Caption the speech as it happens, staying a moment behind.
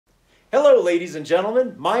Hello, ladies and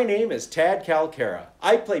gentlemen. My name is Tad Calcara.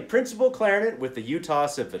 I play principal clarinet with the Utah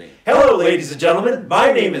Symphony. Hello, ladies and gentlemen.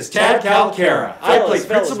 My name is Tad Calcara. I play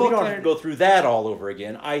principal We don't have clarinet. to go through that all over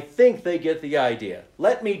again. I think they get the idea.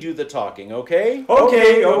 Let me do the talking, okay?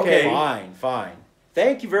 Okay. Fine.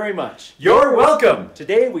 Thank you very much. You're welcome.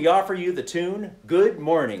 Today we offer you the tune Good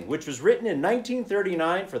Morning, which was written in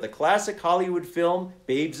 1939 for the classic Hollywood film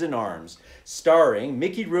Babes in Arms, starring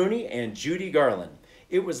Mickey Rooney and Judy Garland.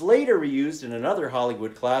 It was later reused in another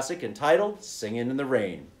Hollywood classic entitled Singin' in the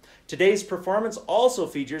Rain. Today's performance also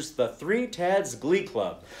features the Three Tads Glee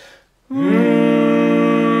Club.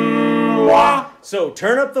 So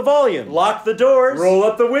turn up the volume, lock the doors, Roll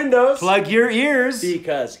up the windows. plug your ears,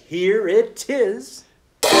 because here it is.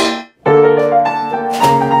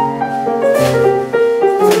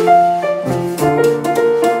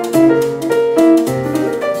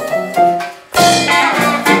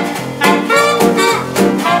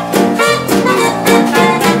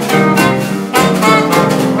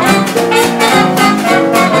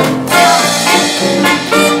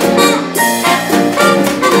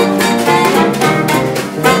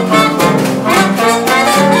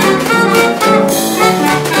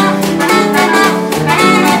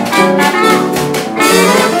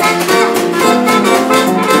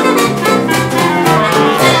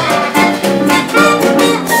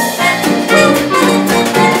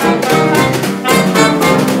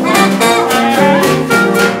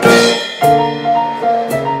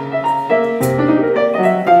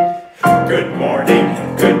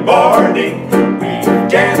 Good morning, we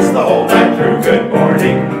danced the whole night through. Good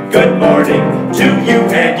morning to you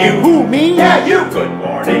and you. Who, me? Yeah, you. Good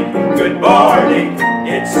morning,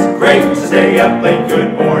 it's great to stay up late.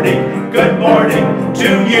 Good morning to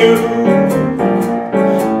you.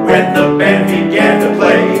 When the band began to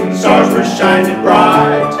play, the stars were shining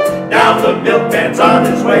bright. Now the milkman's on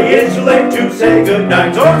his way, it's too late to say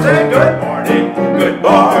goodnight. So say good morning,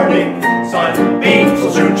 sunbeams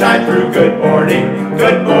will soon shine through. Good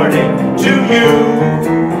morning to you.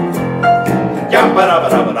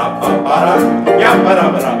 Yam-ba-da-ba-da-ba-da-ba-ba-da,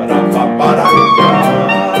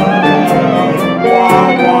 yam-ba-da-ba-da-ba-da-ba-ba-da.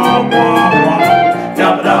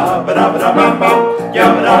 Yam-ba-da-ba-da-ba-da-ba-ba,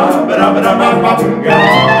 yam-ba-da-ba-da-ba-da-ba-ba.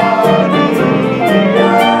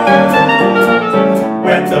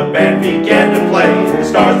 When the band began to play, the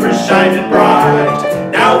stars were shining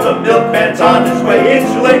bright. Now the milkman's on his way,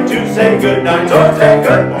 it's too late to say goodnight. So say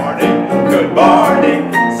good morning,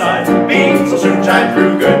 sunbeams will soon shine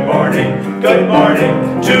through. Good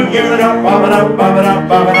morning to you.